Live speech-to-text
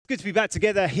Good to be back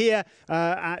together here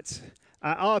at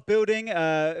our building.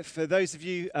 For those of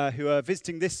you who are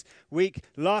visiting this week,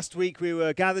 last week we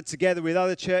were gathered together with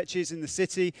other churches in the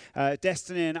city,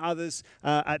 Destiny and others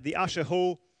at the Usher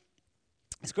Hall.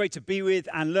 It's great to be with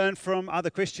and learn from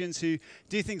other Christians who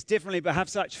do things differently but have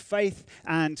such faith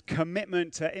and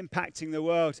commitment to impacting the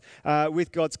world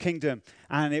with God's kingdom.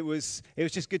 And it was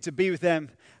just good to be with them.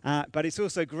 But it's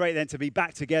also great then to be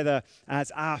back together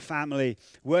as our family,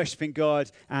 worshiping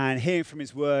God and hearing from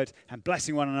His Word and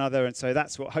blessing one another. And so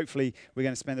that's what hopefully we're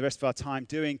going to spend the rest of our time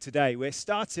doing today. We're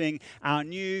starting our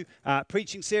new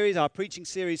preaching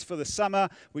series for the summer,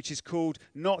 which is called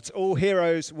Not All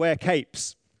Heroes Wear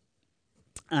Capes.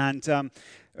 And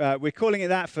we're calling it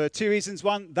that for two reasons.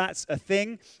 One, that's a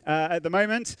thing at the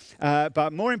moment.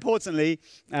 But more importantly,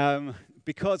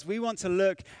 because we want to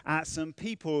look at some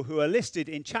people who are listed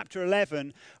in chapter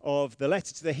 11 of the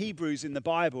letter to the Hebrews in the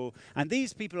Bible. And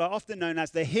these people are often known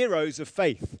as the heroes of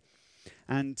faith.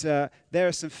 And there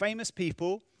are some famous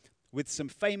people with some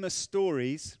famous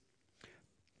stories.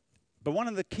 But one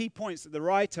of the key points that the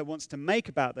writer wants to make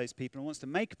about those people and wants to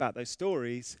make about those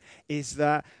stories is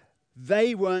that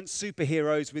they weren't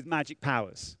superheroes with magic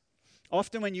powers.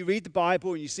 Often when you read the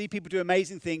Bible and you see people do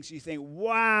amazing things, you think,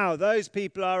 wow, those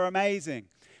people are amazing.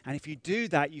 And if you do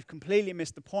that, you've completely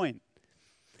missed the point.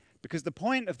 Because the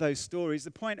point of those stories,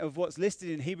 the point of what's listed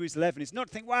in Hebrews 11 is not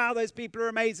to think, wow, those people are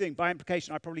amazing. By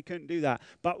implication, I probably couldn't do that.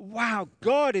 But wow,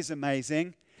 God is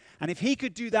amazing. And if He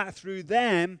could do that through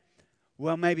them,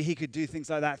 well, maybe He could do things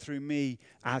like that through me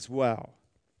as well.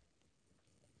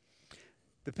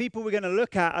 The people we're going to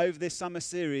look at over this summer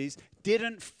series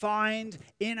didn't find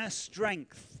inner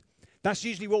strength. That's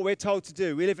usually what we're told to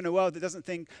do. We live in a world that doesn't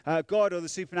think God or the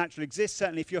supernatural exists.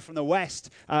 Certainly if you're from the West,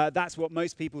 that's what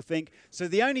most people think. So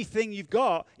the only thing you've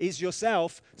got is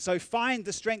yourself. So find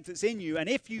the strength that's in you. And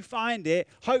if you find it,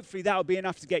 hopefully that'll be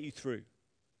enough to get you through.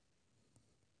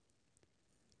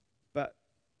 But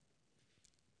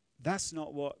that's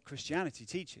not what Christianity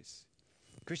teaches.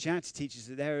 Christianity teaches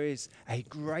that there is a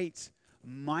great,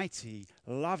 mighty,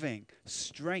 loving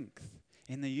strength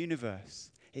in the universe.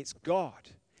 It's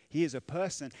God. He is a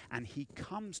person, and He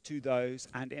comes to those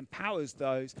and empowers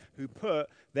those who put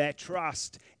their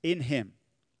trust in Him.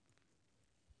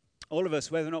 All of us,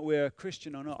 whether or not we're a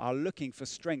Christian or not, are looking for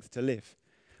strength to live.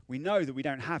 We know that we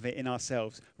don't have it in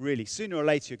ourselves, really. Sooner or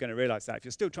later, you're going to realize that. If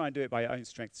you're still trying to do it by your own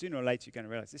strength, sooner or later, you're going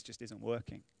to realize this just isn't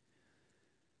working.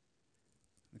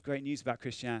 The great news about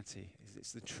Christianity is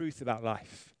it's the truth about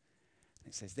life.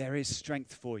 It says there is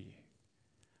strength for you,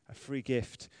 a free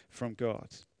gift from God.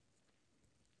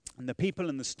 And the people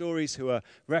and the stories who are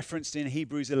referenced in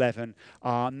Hebrews 11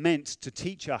 are meant to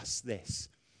teach us this.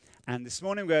 And this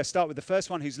morning we're going to start with the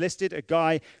first one who's listed, a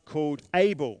guy called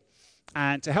Abel.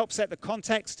 And to help set the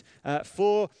context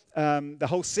for the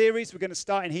whole series, we're going to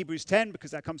start in Hebrews 10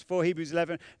 because that comes before Hebrews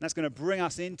 11. And that's going to bring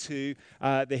us into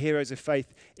the heroes of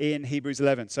faith in Hebrews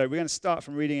 11. So we're going to start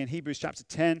from reading in Hebrews chapter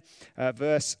 10,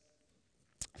 verse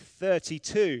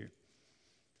 32.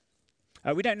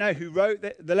 We don't know who wrote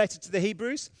the letter to the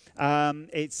Hebrews.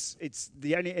 It's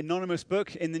the only anonymous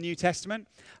book in the New Testament.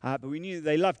 But we knew that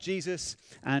they loved Jesus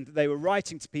and they were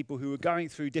writing to people who were going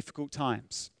through difficult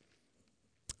times.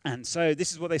 And so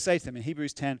this is what they say to them in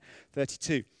Hebrews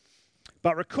 10:32.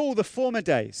 But recall the former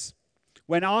days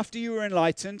when after you were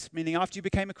enlightened, meaning after you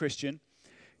became a Christian,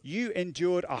 you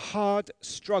endured a hard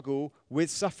struggle with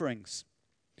sufferings,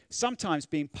 sometimes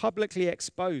being publicly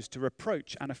exposed to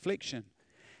reproach and affliction,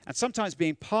 and sometimes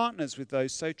being partners with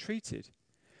those so treated.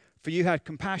 For you had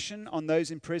compassion on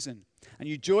those in prison, and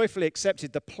you joyfully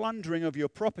accepted the plundering of your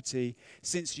property,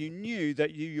 since you knew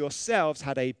that you yourselves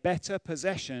had a better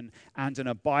possession and an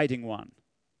abiding one.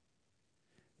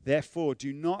 Therefore,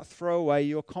 do not throw away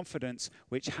your confidence,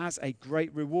 which has a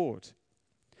great reward.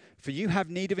 For you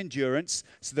have need of endurance,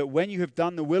 so that when you have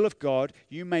done the will of God,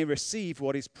 you may receive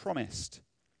what is promised.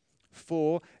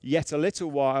 For yet a little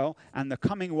while, and the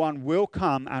coming one will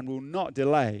come and will not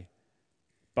delay.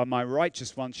 But my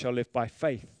righteous one shall live by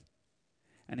faith.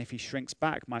 And if he shrinks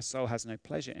back, my soul has no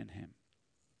pleasure in him.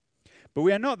 But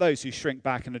we are not those who shrink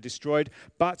back and are destroyed,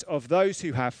 but of those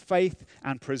who have faith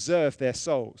and preserve their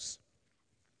souls.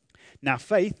 Now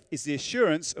faith is the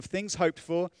assurance of things hoped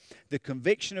for, the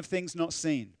conviction of things not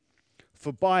seen.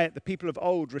 For by it the people of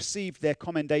old received their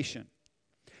commendation.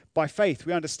 By faith,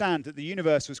 we understand that the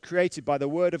universe was created by the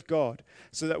word of God,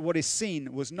 so that what is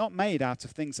seen was not made out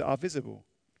of things that are visible.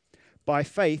 By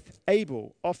faith,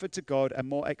 Abel offered to God a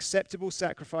more acceptable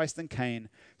sacrifice than Cain,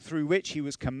 through which he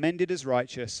was commended as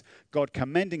righteous, God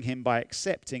commending him by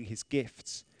accepting his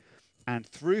gifts. And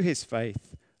through his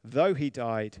faith, though he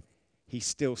died, he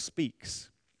still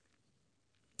speaks.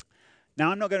 Now,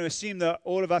 I'm not going to assume that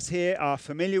all of us here are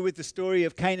familiar with the story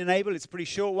of Cain and Abel. It's a pretty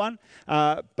short one.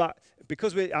 But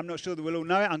because I'm not sure that we'll all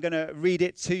know it, I'm going to read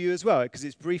it to you as well, because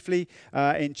it's briefly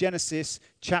in Genesis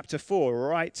chapter 4,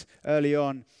 right early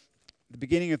on, the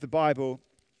beginning of the Bible.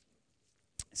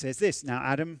 It says this: Now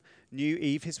Adam knew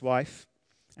Eve, his wife,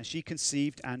 and she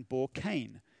conceived and bore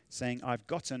Cain, saying, I've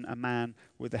gotten a man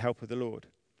with the help of the Lord.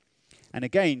 And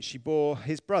again she bore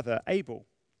his brother Abel.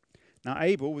 Now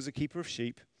Abel was a keeper of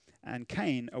sheep, and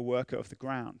Cain a worker of the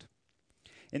ground.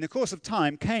 In the course of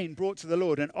time, Cain brought to the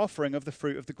Lord an offering of the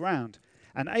fruit of the ground,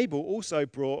 and Abel also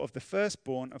brought of the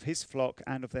firstborn of his flock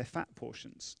and of their fat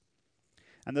portions.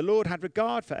 And the Lord had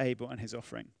regard for Abel and his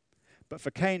offering, but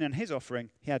for Cain and his offering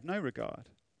he had no regard.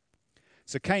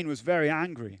 So Cain was very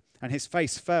angry, and his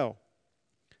face fell.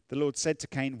 The Lord said to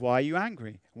Cain, Why are you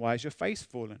angry? Why is your face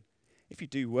fallen? If you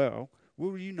do well,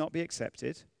 will you not be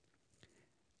accepted?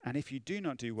 And if you do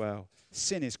not do well,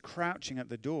 sin is crouching at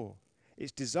the door.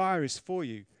 Its desire is for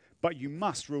you, but you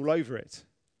must rule over it.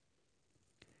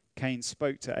 Cain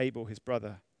spoke to Abel his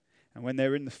brother, and when they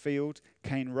were in the field,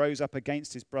 Cain rose up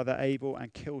against his brother Abel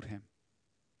and killed him.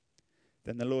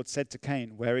 Then the Lord said to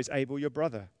Cain, Where is Abel your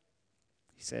brother?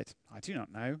 He said, I do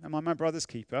not know. Am I my brother's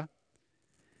keeper?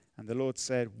 And the Lord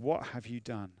said, What have you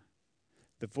done?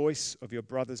 The voice of your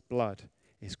brother's blood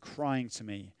is crying to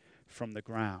me from the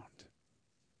ground.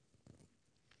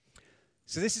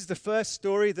 So this is the first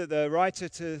story that the writer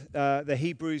to the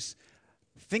Hebrews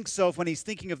thinks of when he's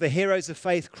thinking of the heroes of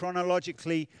faith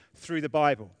chronologically through the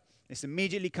Bible. This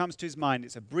immediately comes to his mind.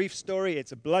 It's a brief story,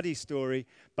 it's a bloody story,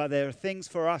 but there are things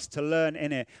for us to learn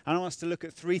in it. And I want us to look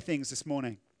at three things this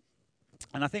morning.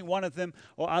 And I think one of them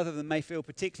or other of them may feel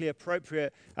particularly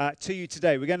appropriate to you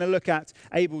today. We're going to look at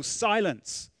Abel's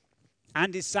silence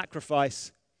and his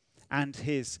sacrifice and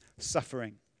his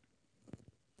suffering.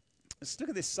 Let's look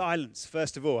at this silence,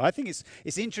 first of all. I think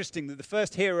it's interesting that the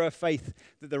first hero of faith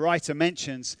that the writer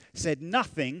mentions said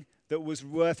nothing that was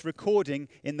worth recording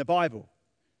in the Bible.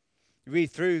 You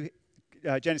read through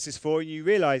Genesis 4 and you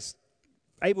realize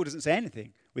Abel doesn't say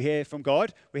anything. We hear from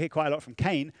God. We hear quite a lot from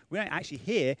Cain. We don't actually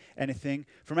hear anything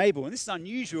from Abel. And this is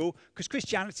unusual because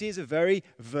Christianity is a very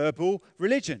verbal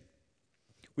religion.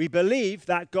 We believe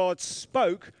that God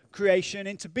spoke creation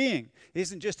into being. It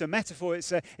isn't just a metaphor.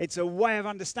 It's a way of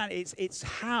understanding. It's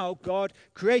how God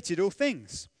created all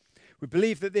things. We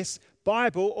believe that this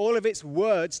Bible, all of its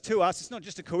words to us, it's not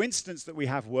just a coincidence that we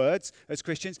have words as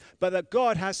Christians, but that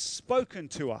God has spoken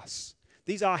to us.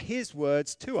 These are his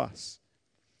words to us.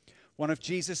 One of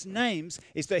Jesus' names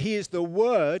is that he is the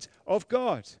Word of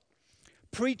God.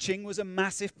 Preaching was a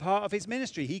massive part of his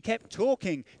ministry. He kept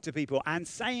talking to people and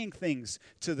saying things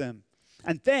to them.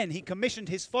 And then he commissioned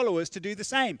his followers to do the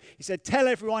same. He said, tell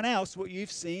everyone else what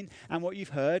you've seen and what you've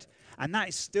heard. And that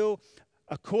is still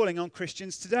a calling on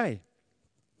Christians today.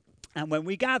 And when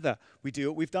we gather, we do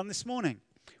what we've done this morning,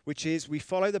 which is we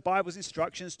follow the Bible's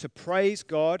instructions to praise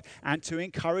God and to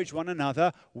encourage one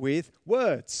another with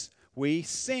words. We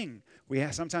sing. We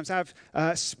sometimes have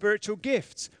spiritual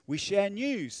gifts. We share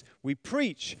news. We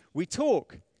preach. We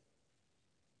talk.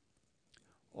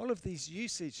 All of these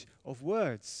usage of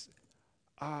words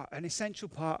are an essential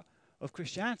part of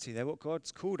Christianity. They're what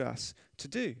God's called us to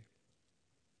do.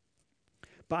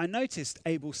 But I noticed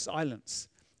Abel's silence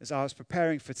as I was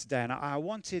preparing for today, and I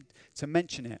wanted to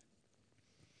mention it.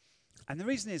 And the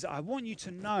reason is I want you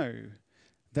to know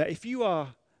that if you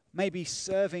are maybe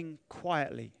serving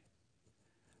quietly,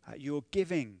 you're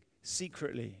giving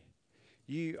secretly,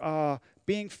 you are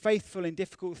being faithful in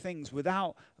difficult things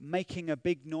without making a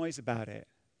big noise about it,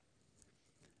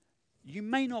 you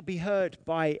may not be heard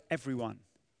by everyone.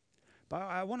 But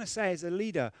I want to say as a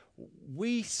leader,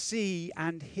 we see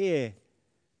and hear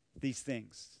these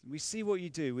things. We see what you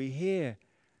do. We hear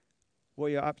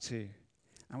what you're up to.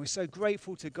 And we're so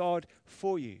grateful to God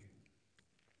for you.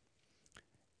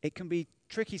 It can be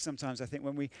tricky sometimes, I think,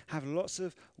 when we have lots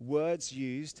of words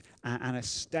used and a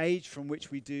stage from which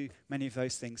we do many of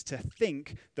those things, to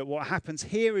think that what happens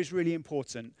here is really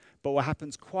important, but what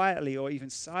happens quietly or even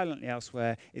silently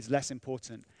elsewhere is less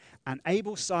important. And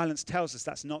Abel's silence tells us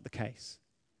that's not the case.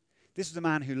 This was a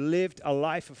man who lived a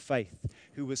life of faith,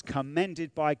 who was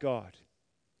commended by God,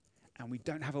 and we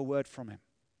don't have a word from him.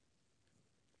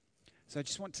 So I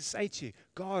just want to say to you,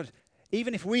 God,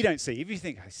 even if we don't see, if you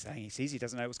think, oh, he's saying he sees, he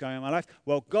doesn't know what's going on in my life,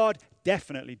 well, God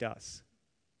definitely does.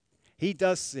 He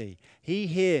does see. He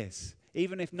hears,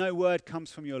 even if no word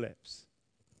comes from your lips.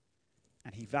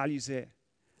 And he values it,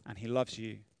 and he loves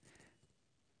you.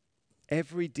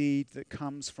 Every deed that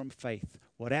comes from faith,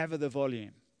 whatever the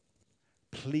volume,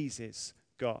 pleases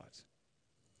God.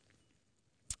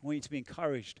 I want you to be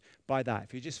encouraged by that.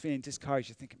 If you're just feeling discouraged,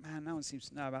 you're thinking, man, no one seems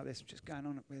to know about this. I'm just going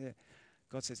on with it.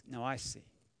 God says, no, I see.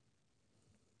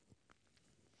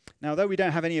 Now, though we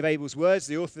don't have any of Abel's words,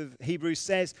 the author of Hebrews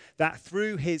says that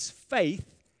through his faith,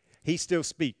 he still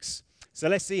speaks. So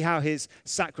let's see how his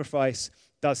sacrifice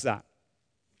does that.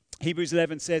 Hebrews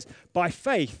 11 says, by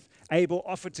faith, Abel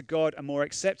offered to God a more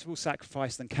acceptable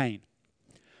sacrifice than Cain.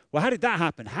 Well, how did that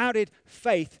happen? How did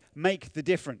faith make the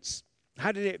difference?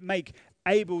 How did it make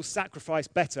Abel's sacrifice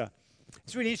better?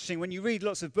 It's really interesting. When you read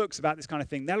lots of books about this kind of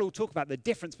thing, they'll all talk about the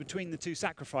difference between the two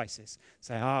sacrifices.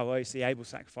 Say, well, you see, Abel's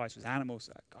sacrifice was animals.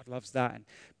 God loves that. And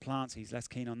plants, he's less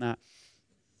keen on that.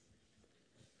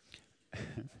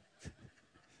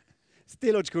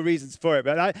 Theological reasons for it,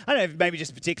 but I don't know if maybe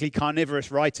just particularly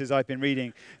carnivorous writers I've been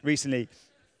reading recently.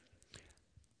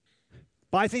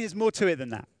 But I think there's more to it than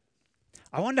that.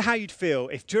 I wonder how you'd feel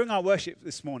if during our worship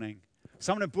this morning,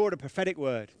 someone had brought a prophetic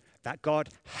word that God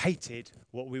hated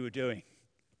what we were doing.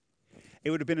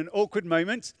 It would have been an awkward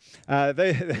moment.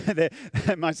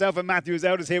 Myself and Matthew as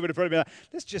elders here would have probably been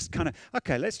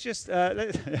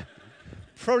like,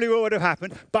 probably what would have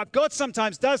happened. But God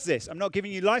sometimes does this. I'm not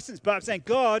giving you license, but I'm saying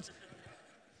God,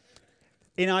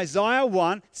 in Isaiah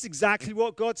 1, this is exactly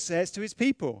what God says to his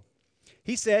people.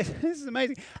 He said, this is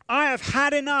amazing, I have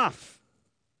had enough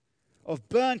of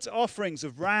burnt offerings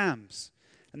of rams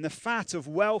and the fat of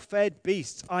well-fed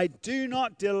beasts. I do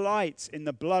not delight in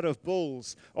the blood of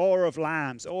bulls or of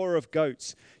lambs or of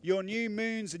goats. Your new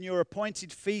moons and your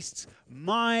appointed feasts,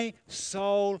 my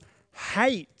soul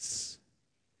hates.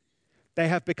 They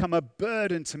have become a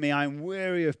burden to me. I am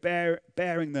weary of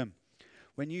bearing them.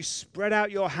 When you spread out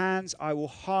your hands, I will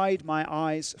hide my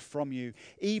eyes from you.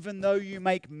 Even though you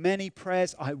make many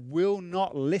prayers, I will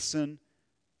not listen.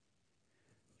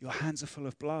 Your hands are full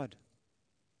of blood.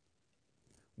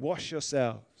 Wash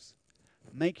yourselves.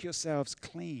 Make yourselves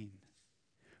clean.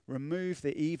 Remove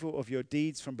the evil of your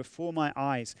deeds from before my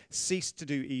eyes. Cease to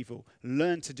do evil.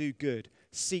 Learn to do good.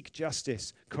 Seek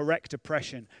justice. Correct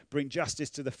oppression. Bring justice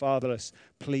to the fatherless.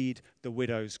 Plead the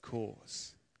widow's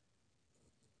cause.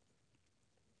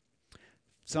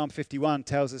 Psalm 51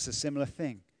 tells us a similar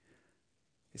thing.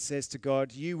 It says to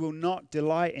God, you will not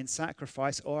delight in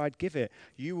sacrifice, or I'd give it.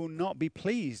 You will not be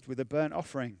pleased with a burnt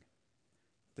offering.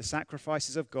 The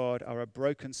sacrifices of God are a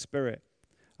broken spirit,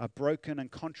 a broken and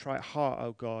contrite heart,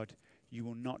 O God, you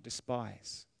will not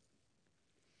despise.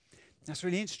 That's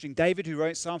really interesting. David, who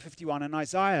wrote Psalm 51, and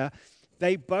Isaiah,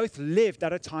 they both lived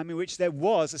at a time in which there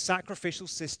was a sacrificial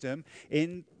system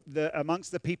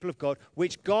amongst the people of God,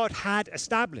 which God had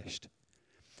established.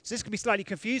 So this can be slightly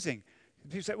confusing.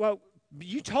 People say, well,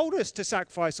 you told us to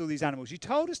sacrifice all these animals. You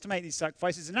told us to make these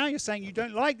sacrifices, and now you're saying you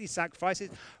don't like these sacrifices.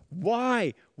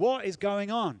 Why? What is going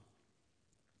on?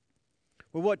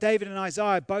 Well, what David and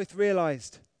Isaiah both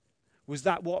realized was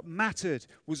that what mattered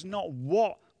was not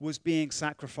what was being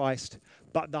sacrificed,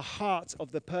 but the heart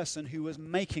of the person who was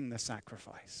making the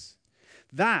sacrifice.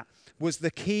 That was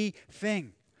the key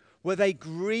thing. Were they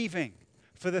grieving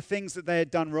for the things that they had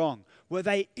done wrong? Were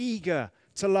they eager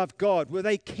to love God? Were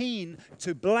they keen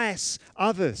to bless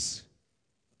others?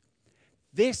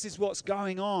 This is what's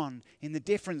going on in the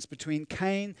difference between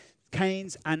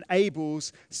Cain's and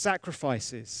Abel's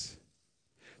sacrifices.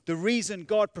 The reason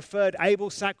God preferred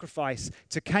Abel's sacrifice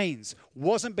to Cain's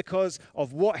wasn't because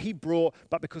of what he brought,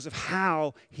 but because of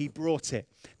how he brought it.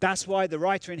 That's why the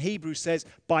writer in Hebrews says,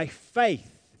 by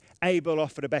faith, Abel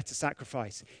offered a better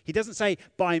sacrifice. He doesn't say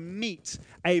by meat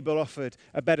Abel offered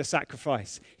a better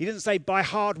sacrifice. He doesn't say by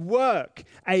hard work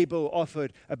Abel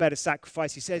offered a better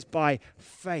sacrifice. He says by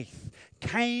faith.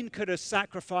 Cain could have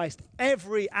sacrificed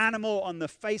every animal on the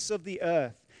face of the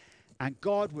earth, and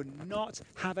God would not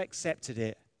have accepted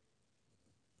it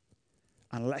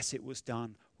unless it was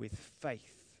done with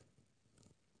faith.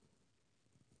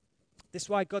 This is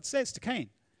why God says to Cain,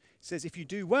 he says, if you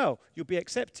do well, you'll be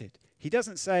accepted. He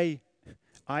doesn't say,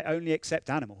 I only accept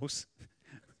animals.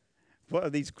 What are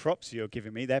these crops you're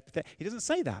giving me? He doesn't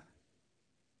say that.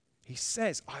 He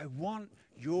says, I want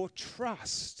your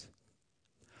trust.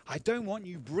 I don't want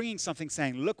you bringing something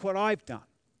saying, look what I've done.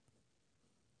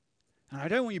 And I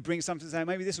don't want you bringing something saying,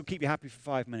 maybe this will keep you happy for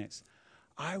 5 minutes.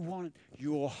 I want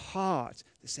your heart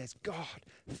that says, God,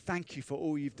 thank you for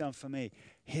all you've done for me.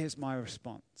 Here's my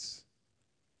response.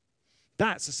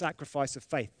 That's a sacrifice of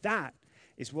faith. That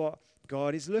is what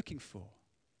God is looking for.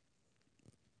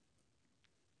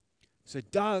 So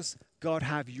does God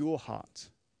have your heart?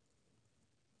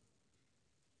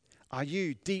 Are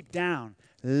you deep down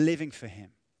living for him?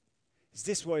 Is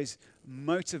this what is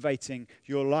motivating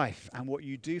your life and what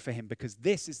you do for him? Because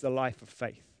this is the life of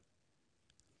faith.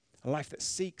 A life that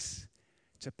seeks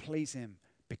to please him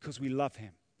because we love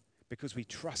him, because we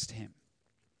trust him.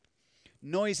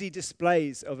 Noisy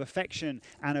displays of affection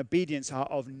and obedience are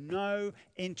of no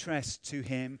interest to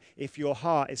him if your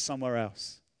heart is somewhere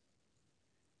else.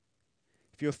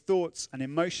 If your thoughts and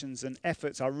emotions and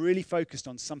efforts are really focused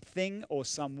on something or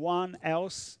someone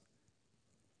else,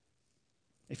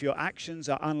 if your actions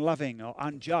are unloving or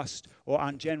unjust or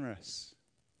ungenerous,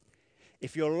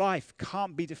 if your life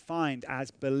can't be defined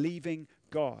as believing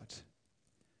God,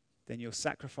 then your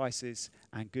sacrifices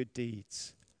and good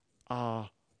deeds are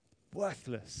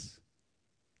worthless,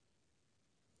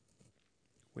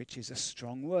 which is a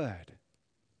strong word.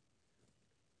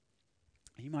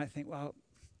 You might think, well,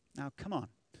 now come on.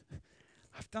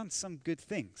 I've done some good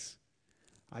things.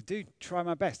 I do try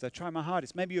my best. I try my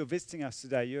hardest. Maybe you're visiting us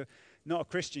today. You're not a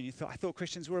Christian. I thought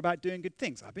Christians were about doing good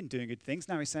things. I've been doing good things.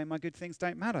 Now he's saying my good things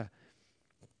don't matter.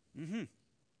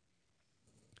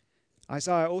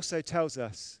 Isaiah also tells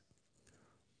us,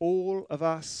 all of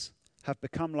us have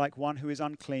become like one who is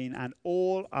unclean, and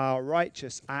all our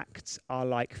righteous acts are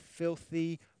like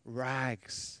filthy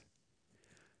rags.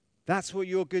 That's what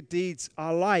your good deeds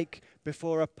are like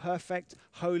before a perfect,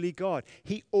 holy God.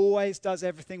 He always does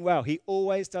everything well. He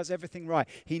always does everything right.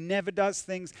 He never does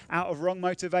things out of wrong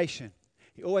motivation.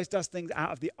 He always does things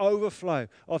out of the overflow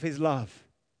of his love.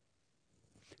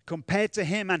 Compared to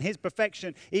him and his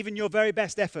perfection, even your very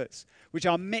best efforts, which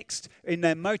are mixed in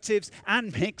their motives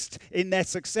and mixed in their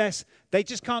success, they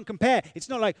just can't compare. It's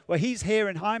not like, well, he's here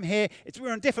and I'm here.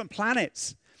 We're on different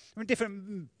planets. We're on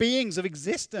different beings of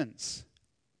existence.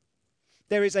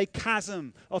 There is a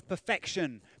chasm of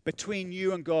perfection between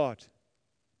you and God.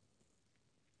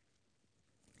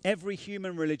 Every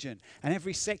human religion and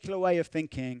every secular way of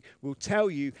thinking will tell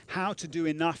you how to do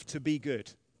enough to be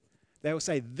good. They will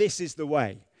say, this is the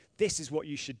way. This is what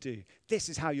you should do. This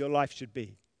is how your life should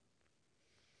be.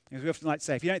 As we often like to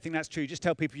say, if you don't think that's true, just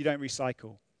tell people you don't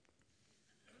recycle.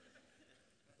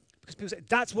 Because people say,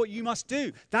 that's what you must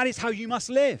do. That is how you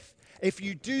must live. If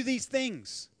you do these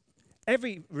things,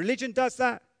 every religion does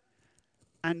that,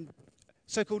 and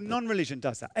so-called non-religion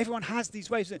does that. Everyone has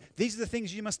these ways. These are the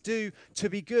things you must do to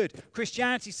be good.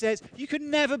 Christianity says you could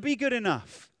never be good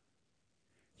enough.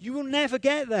 You will never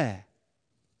get there.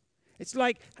 It's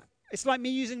like me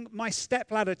using my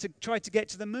stepladder to try to get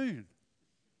to the moon.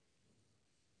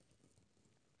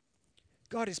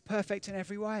 God is perfect in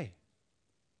every way.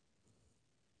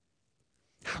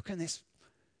 How can this...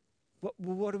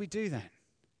 What do we do then?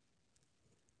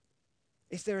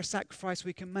 Is there a sacrifice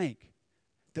we can make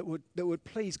that would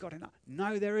please God enough?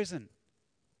 No, there isn't.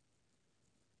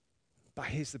 But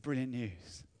here's the brilliant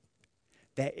news.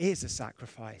 There is a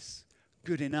sacrifice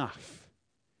good enough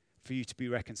for you to be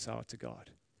reconciled to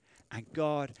God. And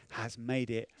God has made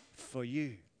it for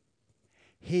you.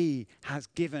 He has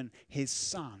given his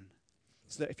Son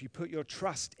so that if you put your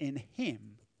trust in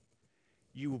him,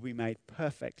 you will be made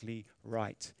perfectly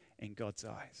right in God's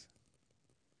eyes.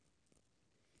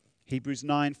 Hebrews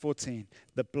 9:14,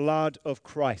 the blood of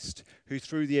Christ, who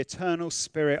through the eternal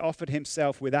Spirit offered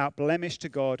himself without blemish to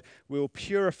God, will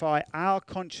purify our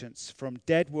conscience from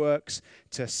dead works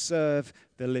to serve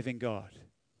the living God.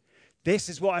 This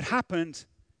is what had happened.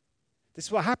 This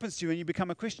is what happens to you when you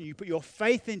become a Christian. You put your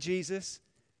faith in Jesus,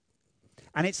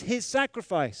 and it's his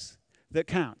sacrifice that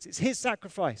counts. It's his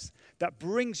sacrifice that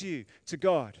brings you to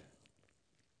God.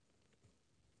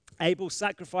 Abel's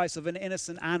sacrifice of an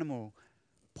innocent animal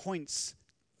points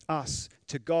us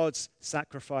to God's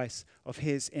sacrifice of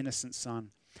his innocent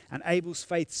Son. And Abel's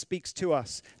faith speaks to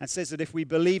us and says that if we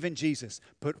believe in Jesus,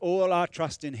 put all our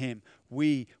trust in him,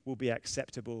 we will be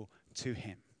acceptable to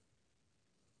him.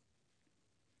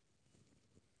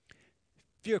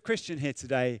 If you're a Christian here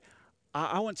today,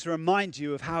 I want to remind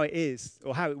you of how it is,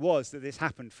 or how it was that this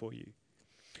happened for you.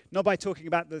 Not by talking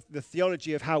about the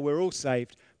theology of how we're all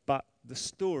saved, but the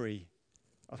story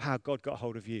of how God got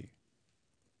hold of you.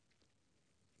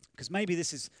 Because maybe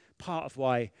this is part of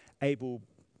why Abel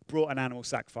brought an animal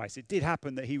sacrifice. It did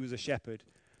happen that he was a shepherd,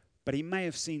 but he may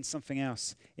have seen something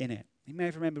else in it. He may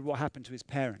have remembered what happened to his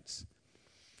parents.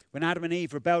 When Adam and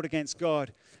Eve rebelled against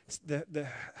God,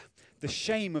 the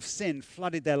shame of sin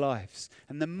flooded their lives.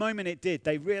 And the moment it did,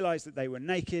 they realized that they were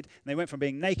naked. And they went from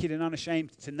being naked and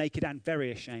unashamed to naked and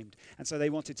very ashamed. And so they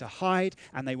wanted to hide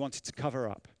and they wanted to cover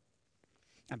up.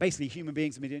 And basically, human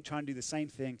beings have been trying to do the same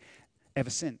thing ever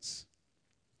since.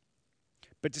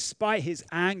 But despite his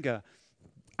anger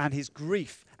and his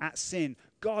grief at sin,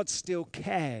 God still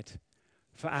cared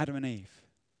for Adam and Eve.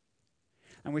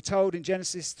 And we're told in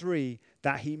Genesis 3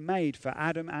 that he made for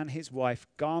Adam and his wife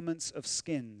garments of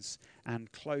skins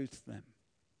and clothed them.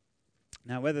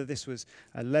 Now, whether this was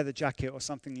a leather jacket or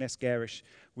something less garish,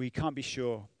 we can't be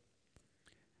sure.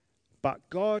 But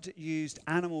God used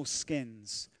animal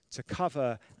skins to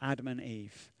cover Adam and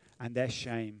Eve and their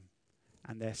shame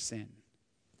and their sin.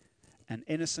 An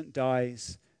innocent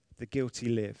dies, the guilty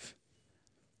live.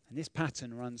 And this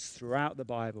pattern runs throughout the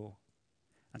Bible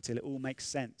until it all makes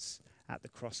sense at the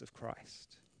cross of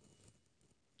Christ.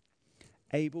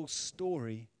 Abel's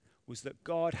story was that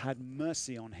God had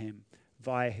mercy on him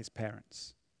via his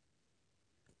parents.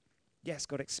 Yes,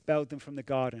 God expelled them from the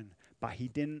garden, but he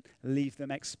didn't leave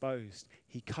them exposed.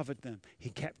 He covered them. He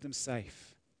kept them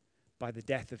safe by the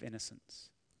death of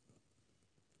innocents.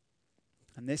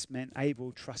 And this meant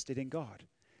Abel trusted in God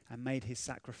and made his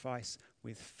sacrifice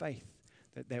with faith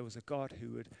that there was a God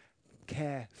who would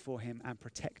care for him and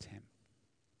protect him.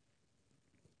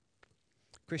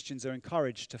 Christians are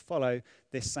encouraged to follow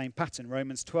this same pattern.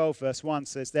 Romans 12 verse 1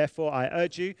 says, "Therefore I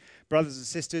urge you, brothers and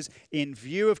sisters, in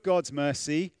view of God's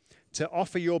mercy, to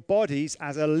offer your bodies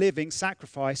as a living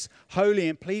sacrifice, holy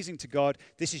and pleasing to God.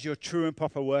 This is your true and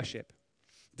proper worship."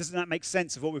 Doesn't that make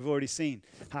sense of what we've already seen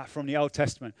from the Old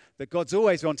Testament? That God's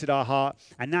always wanted our heart,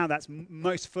 and now that's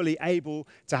most fully able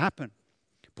to happen.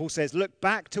 Paul says, look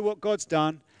back to what God's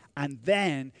done, and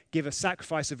then give a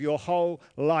sacrifice of your whole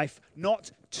life,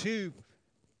 not to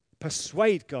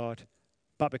persuade God,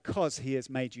 but because he has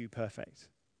made you perfect.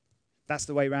 That's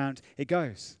the way round it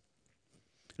goes.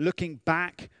 Looking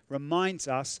back reminds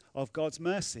us of God's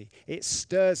mercy. It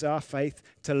stirs our faith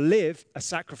to live a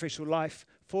sacrificial life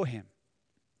for him.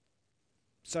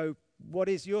 So, what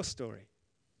is your story?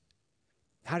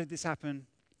 How did this happen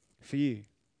for you?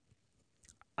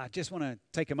 I just want to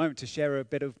take a moment to share a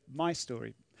bit of my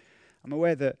story. I'm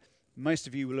aware that most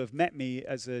of you will have met me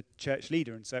as a church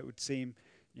leader, and so it would seem,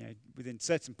 within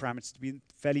certain parameters, to be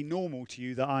fairly normal to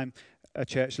you that I'm a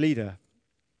church leader.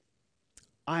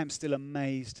 I am still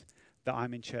amazed that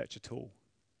I'm in church at all.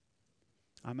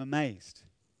 I'm amazed.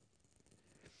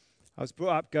 I was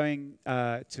brought up going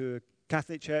to a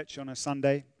Catholic church on a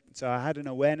Sunday, so I had an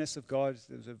awareness of God.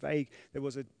 There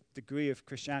was a degree of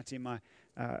Christianity in my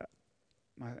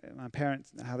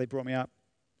parents, how they brought me up.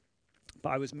 But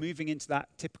I was moving into that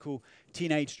typical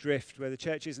teenage drift where the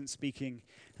church isn't speaking,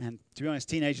 and to be honest,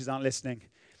 teenagers aren't listening.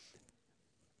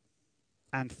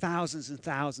 And thousands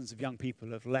of young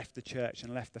people have left the church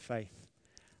and left the faith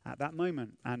at that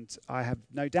moment, and I have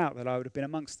no doubt that I would have been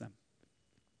amongst them.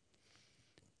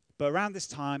 But around this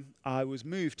time, I was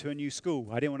moved to a new school.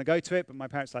 I didn't want to go to it, but my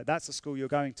parents were like, that's the school you're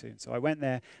going to. And so I went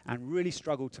there and really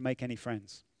struggled to make any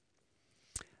friends.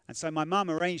 And so my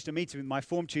mum arranged a meeting with my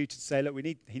form tutor to say, look,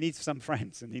 he needs some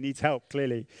friends, and he needs help,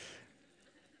 clearly.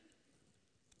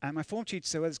 And my form tutor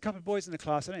said, well, there's a couple of boys in the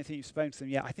class. I don't think you've spoken to them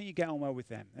yet. I think you get on well with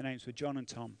them. Their names were John and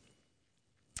Tom.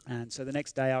 And so the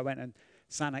next day I went and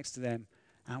sat next to them,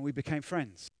 and we became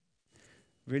friends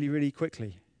really, really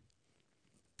quickly.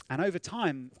 And over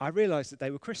time, I realized that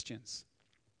they were Christians.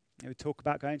 They would talk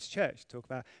about going to church, talk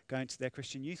about going to their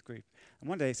Christian youth group. And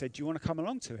one day they said, do you want to come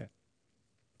along to it?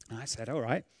 And I said, all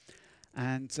right.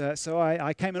 And so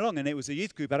I came along, and it was a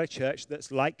youth group at a church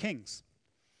that's like King's.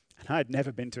 And I had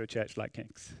never been to a church like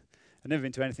King's. I'd never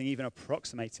been to anything even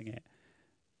approximating it.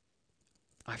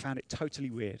 I found it totally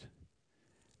weird.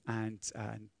 And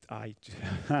I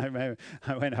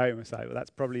went home and was like, well,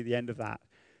 that's probably the end of that.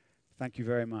 Thank you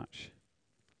very much.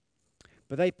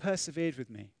 But they persevered with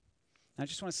me. And I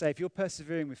just want to say, if you're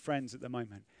persevering with friends at the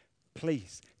moment,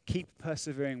 please keep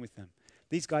persevering with them.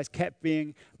 These guys kept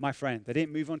being my friend. They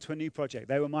didn't move on to a new project.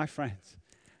 They were my friends.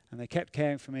 And they kept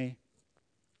caring for me.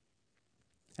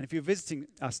 And if you're visiting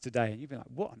us today and you've been like,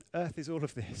 what on earth is all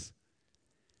of this?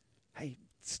 Hey,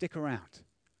 stick around.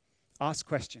 Ask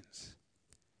questions.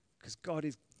 Because God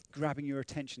is grabbing your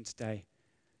attention today.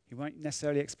 He won't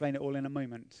necessarily explain it all in a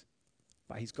moment.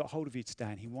 But he's got hold of you today,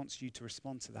 and he wants you to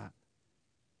respond to that.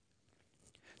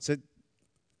 So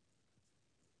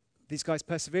these guys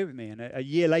persevered with me. And a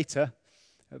year later,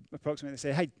 approximately, they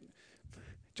said, hey, do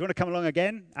you want to come along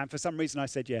again? And for some reason, I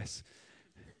said yes.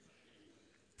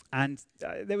 And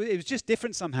it was just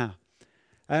different somehow.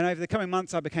 And over the coming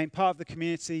months, I became part of the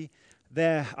community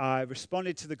there. I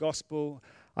responded to the gospel.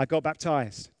 I got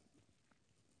baptized.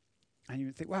 And you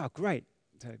would think, wow, great.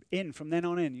 So in from then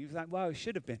on in. You think, wow, it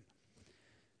should have been.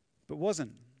 But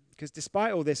wasn't. Because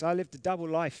despite all this, I lived a double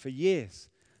life for years.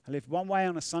 I lived one way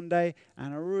on a Sunday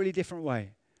and a really different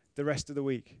way the rest of the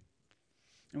week.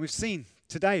 And we've seen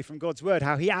today from God's word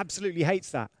how he absolutely hates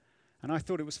that. And I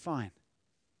thought it was fine.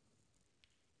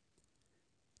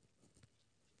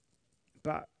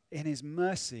 But in his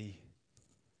mercy,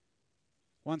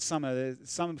 one summer, the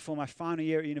summer before my final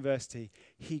year at university,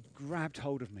 he grabbed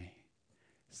hold of me,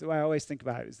 It's the way I always think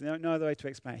about it. There's no other way to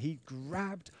explain it. He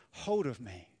grabbed hold of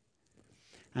me.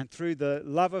 And through the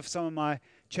love of some of my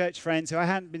church friends who I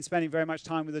hadn't been spending very much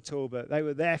time with at all, but they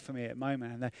were there for me at the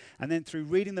moment. And then through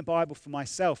reading the Bible for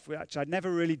myself, which I'd never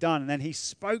really done, and then he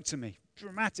spoke to me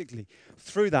dramatically.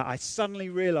 Through that, I suddenly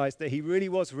realized that he really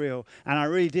was real, and I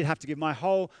really did have to give my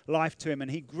whole life to him, and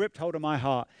he gripped hold of my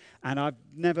heart, and I've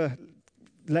never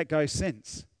let go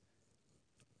since.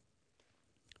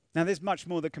 Now, there's much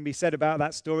more that can be said about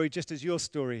that story, just as your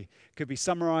story could be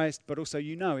summarized, but also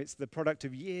it's the product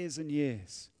of years and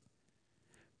years.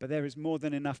 But there is more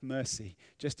than enough mercy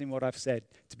just in what I've said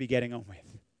to be getting on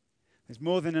with. There's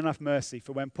more than enough mercy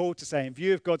for when Paul to say, in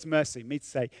view of God's mercy, me to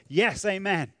say, yes,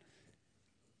 amen.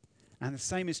 And the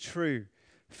same is true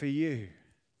for you.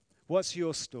 What's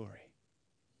your story?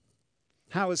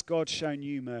 How has God shown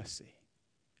you mercy?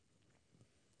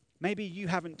 Maybe you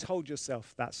haven't told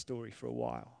yourself that story for a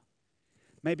while.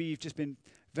 Maybe you've just been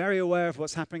very aware of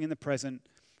what's happening in the present.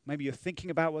 Maybe you're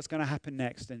thinking about what's going to happen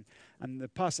next. And the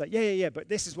past, like, yeah, but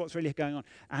this is what's really going on.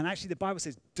 And actually the Bible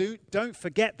says, don't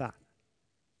forget that.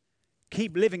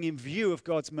 Keep living in view of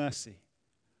God's mercy.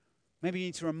 Maybe you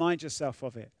need to remind yourself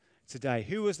of it today.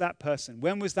 Who was that person?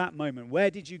 When was that moment? Where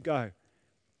did you go?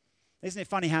 Isn't it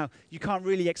funny how you can't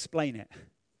really explain it?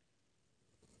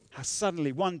 How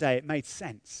suddenly one day it made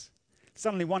sense.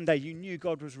 Suddenly one day you knew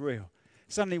God was real.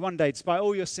 Suddenly one day, despite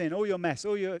all your sin, all your mess,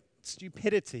 all your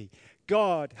stupidity,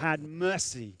 God had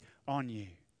mercy on you.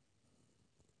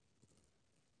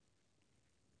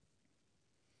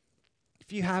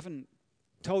 If you haven't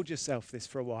told yourself this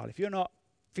for a while, if you're not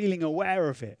feeling aware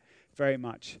of it very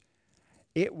much,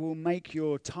 it will make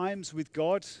your times with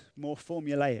God more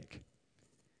formulaic.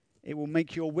 It will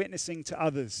make your witnessing to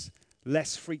others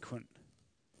less frequent.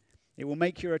 It will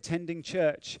make your attending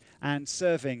church and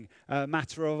serving a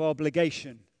matter of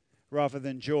obligation rather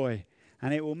than joy.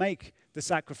 And it will make the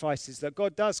sacrifices that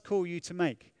God does call you to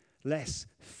make less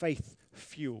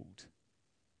faith-fueled.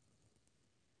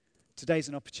 Today's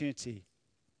an opportunity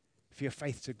for your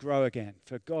faith to grow again,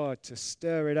 for God to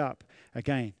stir it up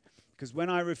again. Because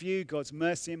when I review God's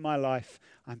mercy in my life,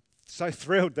 I'm so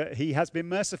thrilled that he has been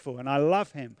merciful, and I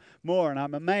love him more, and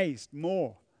I'm amazed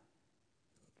more.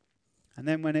 And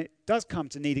then when it does come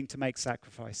to needing to make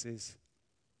sacrifices,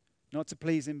 not to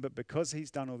please him, but because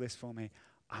he's done all this for me,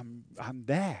 I'm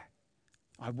there.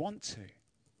 I want to.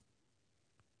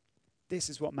 This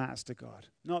is what matters to God.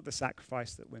 Not the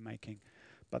sacrifice that we're making,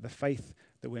 but the faith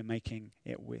that we're making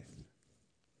it with.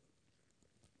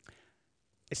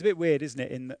 It's a bit weird, isn't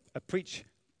it, in a preach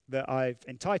that I've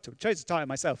chose to title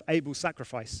myself, Abel's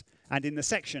Sacrifice. And in the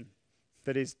section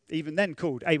that is even then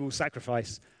called Abel's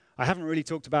Sacrifice, I haven't really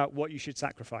talked about what you should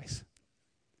sacrifice.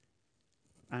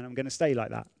 And I'm going to stay like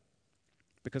that.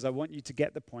 Because I want you to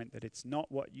get the point that it's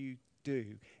not what you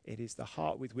do, it is the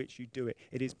heart with which you do it.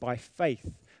 It is by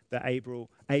faith that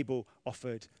Abel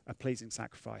offered a pleasing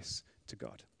sacrifice to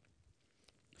God.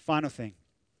 Final thing,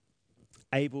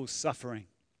 Abel's suffering.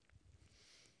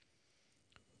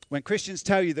 When Christians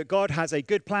tell you that God has a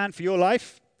good plan for your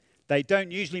life, they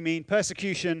don't usually mean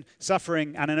persecution,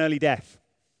 suffering, and an early death.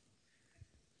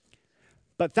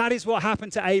 But that is what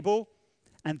happened to Abel,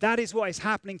 and that is what is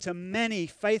happening to many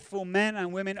faithful men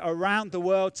and women around the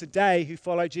world today who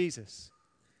follow Jesus.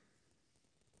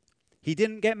 He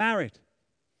didn't get married.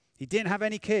 He didn't have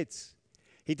any kids.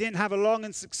 He didn't have a long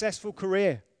and successful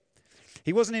career.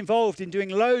 He wasn't involved in doing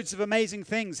loads of amazing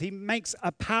things. He makes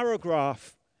a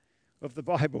paragraph of the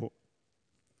Bible.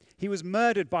 He was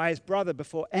murdered by his brother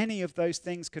before any of those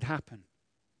things could happen.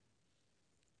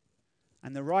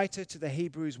 And the writer to the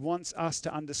Hebrews wants us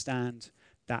to understand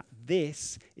that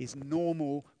this is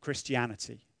normal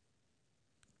Christianity.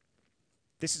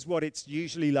 This is what it's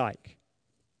usually like.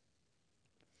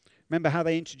 Remember how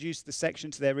they introduced the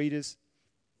section to their readers?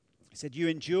 He said, you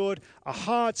endured a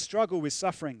hard struggle with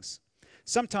sufferings,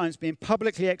 sometimes being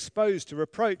publicly exposed to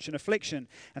reproach and affliction,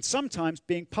 and sometimes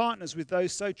being partners with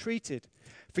those so treated.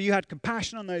 For you had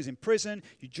compassion on those in prison,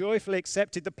 you joyfully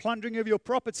accepted the plundering of your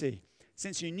property,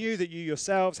 since you knew that you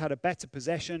yourselves had a better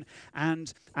possession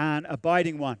and an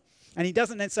abiding one. And he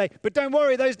doesn't then say, but don't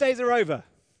worry, those days are over.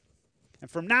 And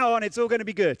from now on, it's all going to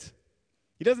be good.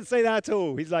 He doesn't say that at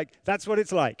all. He's like, that's what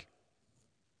it's like.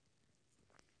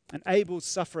 And Abel's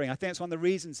suffering, I think that's one of the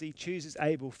reasons he chooses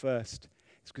Abel first.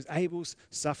 It's because Abel's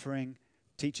suffering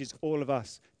teaches all of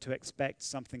us to expect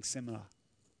something similar.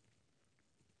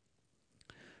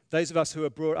 Those of us who are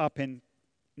brought up in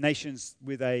nations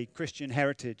with a Christian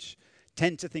heritage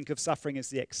tend to think of suffering as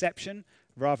the exception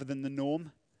rather than the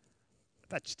norm.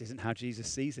 That just isn't how Jesus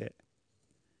sees it.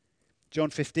 John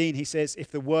 15, he says,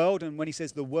 if the world, and when he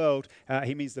says the world,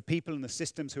 he means the people and the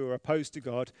systems who are opposed to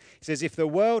God. He says, if the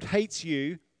world hates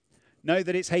you, know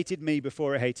that it's hated me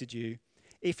before it hated you.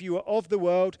 If you were of the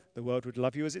world would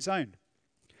love you as its own.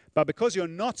 But because you're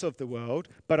not of the world,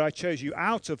 but I chose you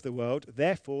out of the world,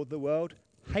 therefore the world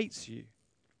hates you.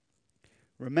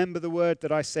 Remember the word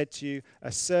that I said to you,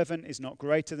 a servant is not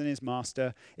greater than his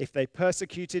master. If they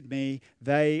persecuted me,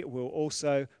 they will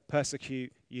also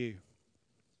persecute you.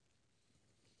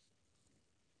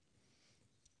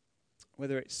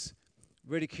 Whether it's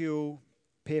ridicule,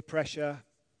 peer pressure,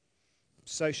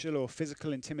 social or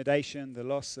physical intimidation, the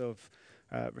loss of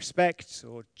respect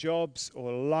or jobs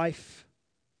or life,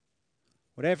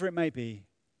 whatever it may be,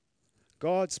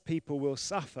 God's people will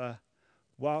suffer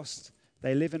whilst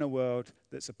they live in a world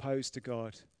that's opposed to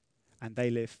God and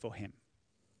they live for him.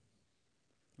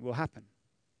 It will happen.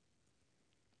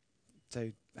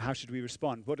 So how should we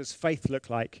respond? What does faith look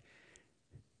like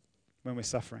when we're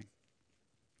suffering?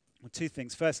 Well, two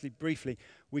things. Firstly, briefly,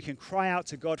 we can cry out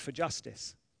to God for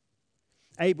justice.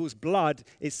 Abel's blood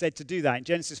is said to do that. In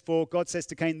Genesis 4, God says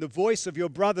to Cain, the voice of your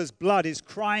brother's blood is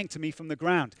crying to me from the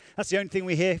ground. That's the only thing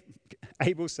we hear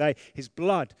Abel say. His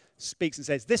blood speaks and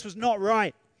says, this was not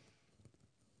right.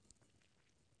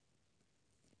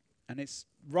 And it's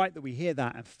right that we hear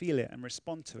that and feel it and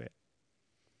respond to it.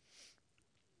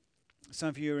 Some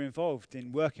of you are involved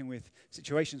in working with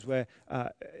situations where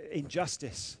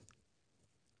injustice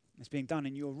is being done,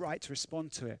 and you're right to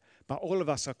respond to it. But all of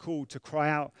us are called to cry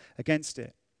out against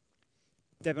it.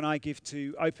 Deb and I give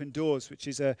to Open Doors, which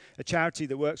is a charity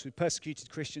that works with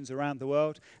persecuted Christians around the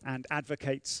world and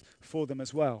advocates for them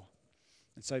as well.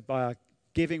 And so by our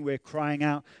giving, we're crying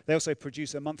out. They also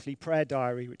produce a monthly prayer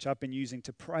diary, which I've been using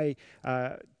to pray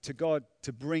to God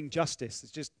to bring justice.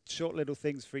 It's just short little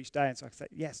things for each day. And so I can say,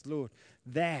 yes, Lord,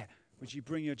 there, would you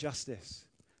bring your justice?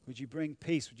 Would you bring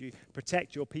peace? Would you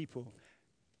protect your people?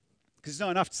 Because it's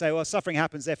not enough to say, well, suffering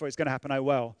happens, therefore it's going to happen, oh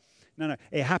well. No,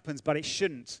 it happens, but it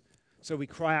shouldn't. So we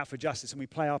cry out for justice and we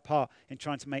play our part in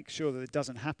trying to make sure that it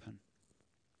doesn't happen.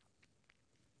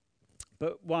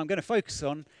 But what I'm going to focus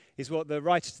on is what the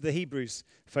writer to the Hebrews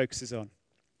focuses on.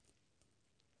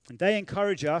 And they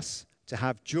encourage us to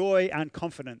have joy and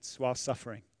confidence while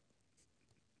suffering.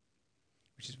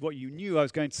 Which is what you knew I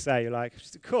was going to say. You're like,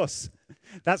 of course,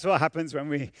 that's what happens when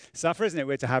we suffer, isn't it?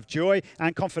 We're to have joy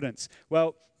and confidence.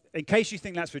 Well, in case you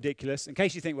think that's ridiculous, in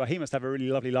case you think, well, he must have a really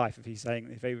lovely life if he's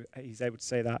able to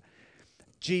say that,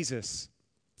 Jesus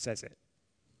says it.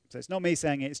 So it's not me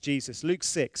saying it, it's Jesus. Luke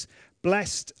 6,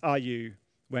 blessed are you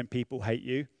when people hate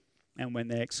you and when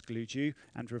they exclude you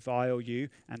and revile you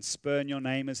and spurn your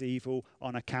name as evil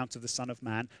on account of the Son of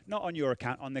Man. Not on your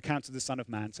account, on the account of the Son of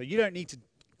Man. So you don't need to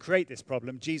create this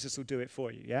problem. Jesus will do it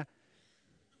for you, yeah?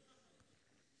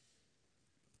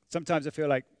 Sometimes I feel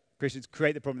like Christians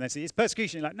create the problem. They say, it's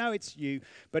persecution. You're like, no, it's you.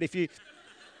 But if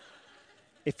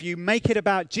you make it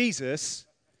about Jesus,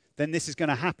 then this is going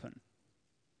to happen.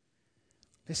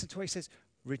 Listen to what he says.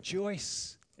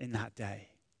 Rejoice in that day.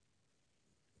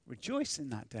 Rejoice in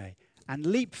that day and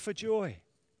leap for joy.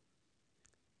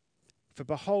 For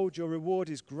behold, your reward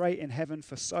is great in heaven,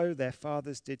 for so their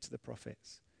fathers did to the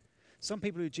prophets. Some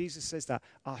people who Jesus says that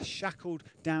are shackled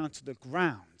down to the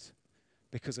ground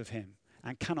because of him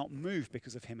and cannot move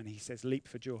because of him. And he says, leap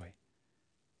for joy.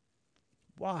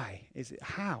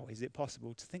 How is it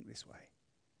possible to think this way?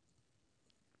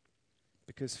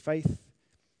 Because faith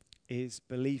is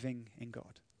believing in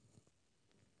God.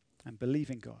 And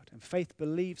believing God. And faith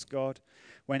believes God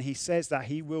when he says that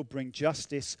he will bring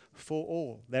justice for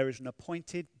all. There is an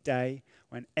appointed day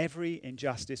when every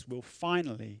injustice will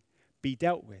finally be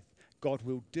dealt with. God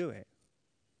will do it.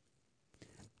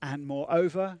 And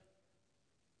moreover,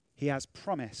 he has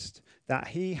promised that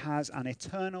he has an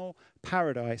eternal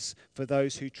paradise for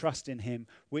those who trust in him,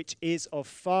 which is of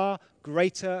far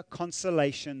greater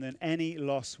consolation than any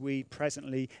loss we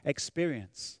presently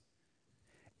experience.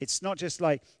 It's not just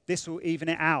like this will even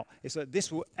it out. It's like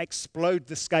this will explode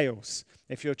the scales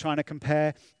if you're trying to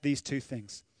compare these two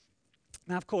things.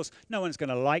 Now, of course, no one's going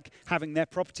to like having their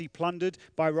property plundered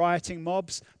by rioting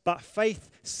mobs, but faith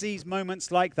sees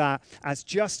moments like that as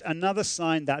just another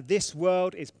sign that this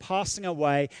world is passing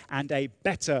away and a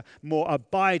better, more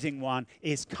abiding one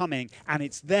is coming, and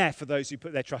it's there for those who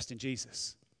put their trust in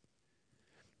Jesus.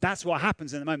 That's what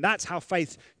happens in the moment. That's how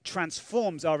faith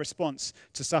transforms our response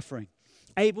to suffering.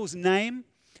 Abel's name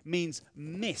means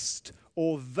mist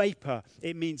or vapor.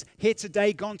 It means here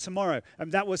today, gone tomorrow.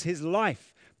 And that was his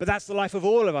life. But that's the life of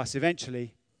all of us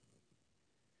eventually.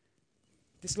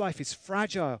 This life is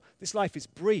fragile. This life is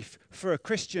brief. For a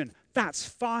Christian, that's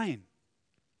fine.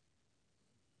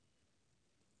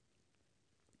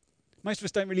 Most of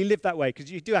us don't really live that way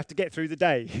because you do have to get through the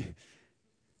day.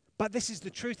 But this is the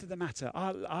truth of the matter.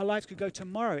 Our lives could go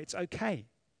tomorrow. It's okay.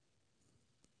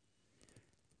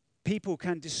 People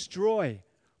can destroy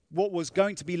what was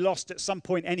going to be lost at some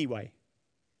point anyway.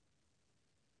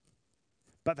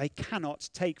 But they cannot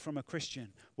take from a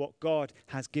Christian what God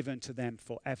has given to them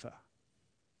forever.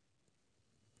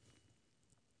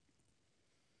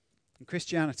 In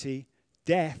Christianity,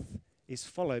 death is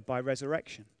followed by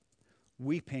resurrection.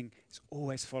 Weeping is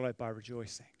always followed by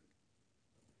rejoicing.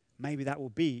 Maybe that will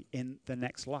be in the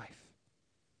next life.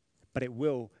 But it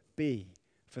will be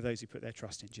for those who put their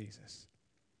trust in Jesus.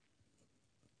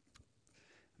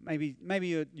 Maybe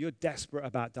you're desperate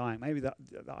about dying. Maybe the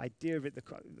idea of it,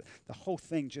 the whole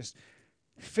thing just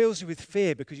fills you with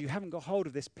fear because you haven't got hold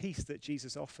of this peace that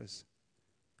Jesus offers.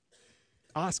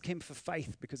 Ask him for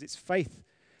faith, because it's faith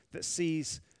that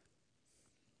sees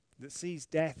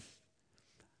death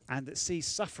and that sees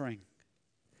suffering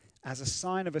as a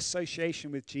sign of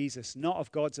association with Jesus, not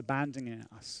of God's abandoning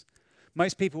us.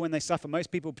 Most people, when they suffer,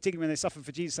 particularly when they suffer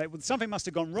for Jesus, say, well, something must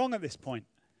have gone wrong at this point.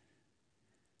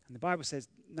 And the Bible says,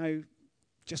 no,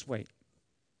 just wait.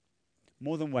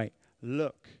 More than wait.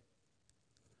 Look.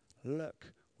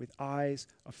 Look with eyes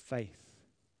of faith.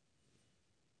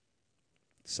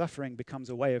 Suffering becomes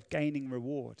a way of gaining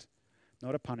reward,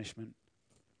 not a punishment.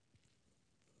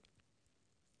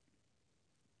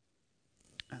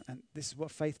 And this is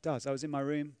what faith does. I was in my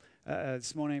room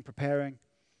this morning preparing,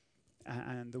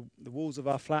 and the walls of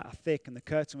our flat are thick and the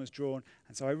curtain was drawn,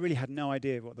 and so I really had no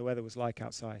idea what the weather was like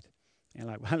outside. You're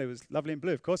like, well, it was lovely and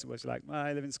blue. Of course it was. You're like, well,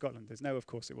 I live in Scotland. There's no, of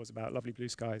course it was about lovely blue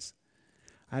skies.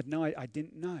 I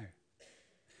didn't know.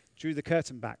 Drew the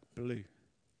curtain back, blue.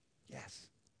 Yes.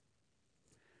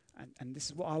 And this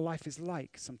is what our life is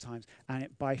like sometimes. And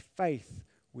by faith,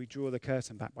 we draw the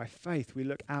curtain back. By faith, we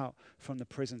look out from the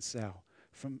prison cell.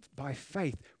 By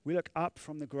faith, we look up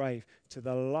from the grave to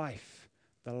the life,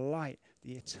 the light,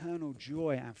 the eternal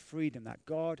joy and freedom that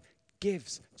God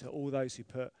gives to all those who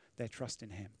put their trust in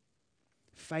him.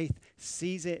 Faith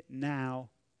sees it now,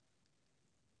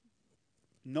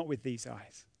 not with these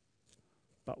eyes,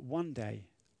 but one day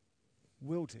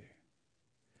will do.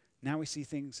 Now we see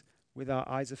things with our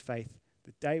eyes of faith.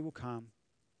 The day will come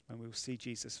when we will see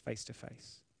Jesus face to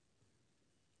face.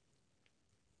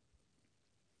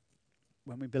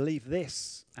 When we believe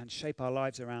this and shape our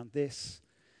lives around this,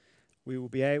 we will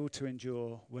be able to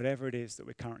endure whatever it is that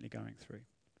we're currently going through.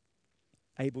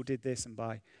 Abel did this, and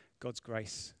by God's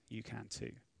grace, you can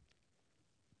too.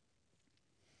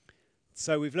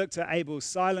 So we've looked at Abel's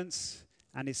silence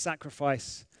and his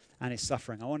sacrifice and his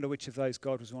suffering. I wonder which of those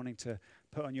God was wanting to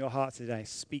put on your heart today,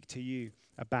 speak to you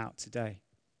about today.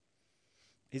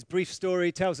 His brief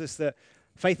story tells us that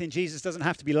faith in Jesus doesn't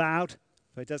have to be loud,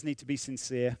 but it does need to be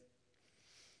sincere.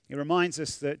 It reminds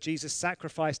us that Jesus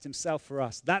sacrificed himself for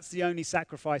us. That's the only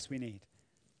sacrifice we need.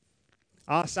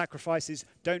 Our sacrifices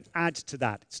don't add to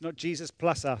that. It's not Jesus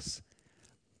plus us.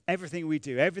 Everything we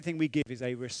do, everything we give is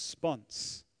a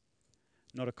response,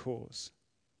 not a cause.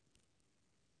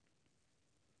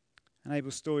 And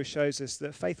Abel's story shows us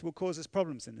that faith will cause us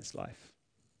problems in this life,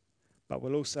 but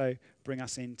will also bring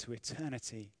us into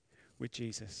eternity with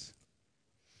Jesus.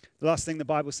 The last thing the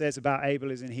Bible says about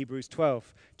Abel is in Hebrews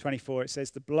 12:24. It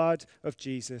says, the blood of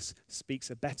Jesus speaks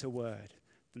a better word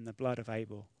than the blood of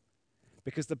Abel.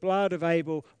 Because the blood of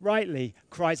Abel rightly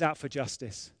cries out for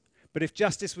justice. But if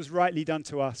justice was rightly done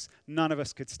to us, none of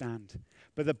us could stand.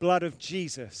 But the blood of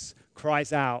Jesus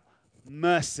cries out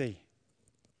mercy.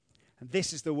 And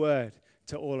this is the word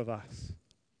to all of us.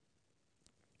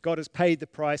 God has paid the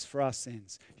price for our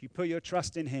sins. If you put your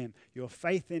trust in him, your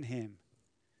faith in him,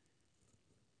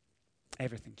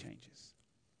 everything changes.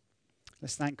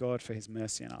 Let's thank God for his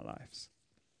mercy in our lives.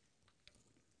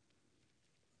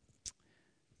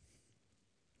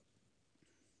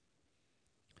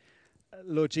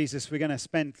 Lord Jesus, we're going to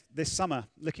spend this summer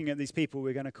looking at these people.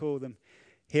 We're going to call them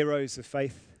heroes of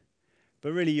faith.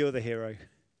 But really, you're the hero.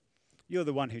 You're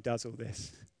the one who does all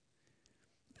this.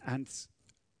 And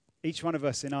each one of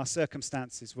us in our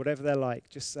circumstances, whatever they're like,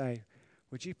 just say,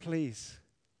 would you please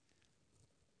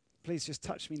just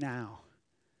touch me now.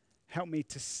 Help me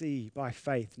to see by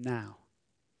faith now.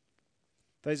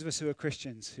 Those of us who are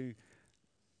Christians who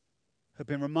have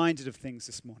been reminded of things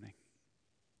this morning.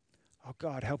 Oh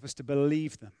God, help us to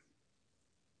believe them.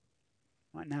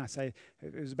 Right now, say,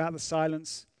 it was about the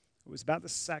silence, it was about the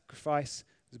sacrifice,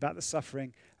 it was about the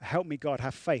suffering. Help me, God,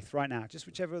 have faith right now. Just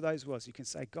whichever of those was, you can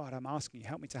say, God, I'm asking you,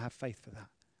 help me to have faith for that.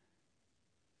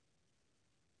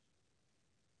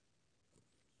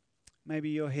 Maybe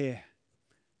you're here,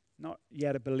 not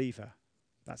yet a believer.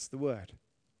 That's the word.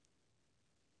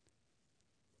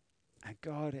 And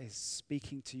God is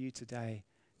speaking to you today,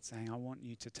 saying, I want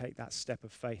you to take that step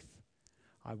of faith.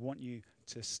 I want you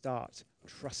to start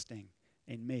trusting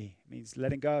in me. It means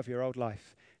letting go of your old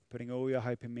life, putting all your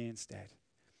hope in me instead.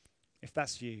 If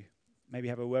that's you, maybe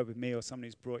have a word with me or someone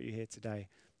who's brought you here today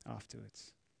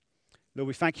afterwards. Lord,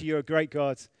 we thank you, you're a great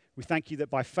God. We thank you that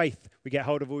by faith we get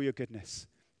hold of all your goodness.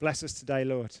 Bless us today,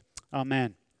 Lord.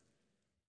 Amen.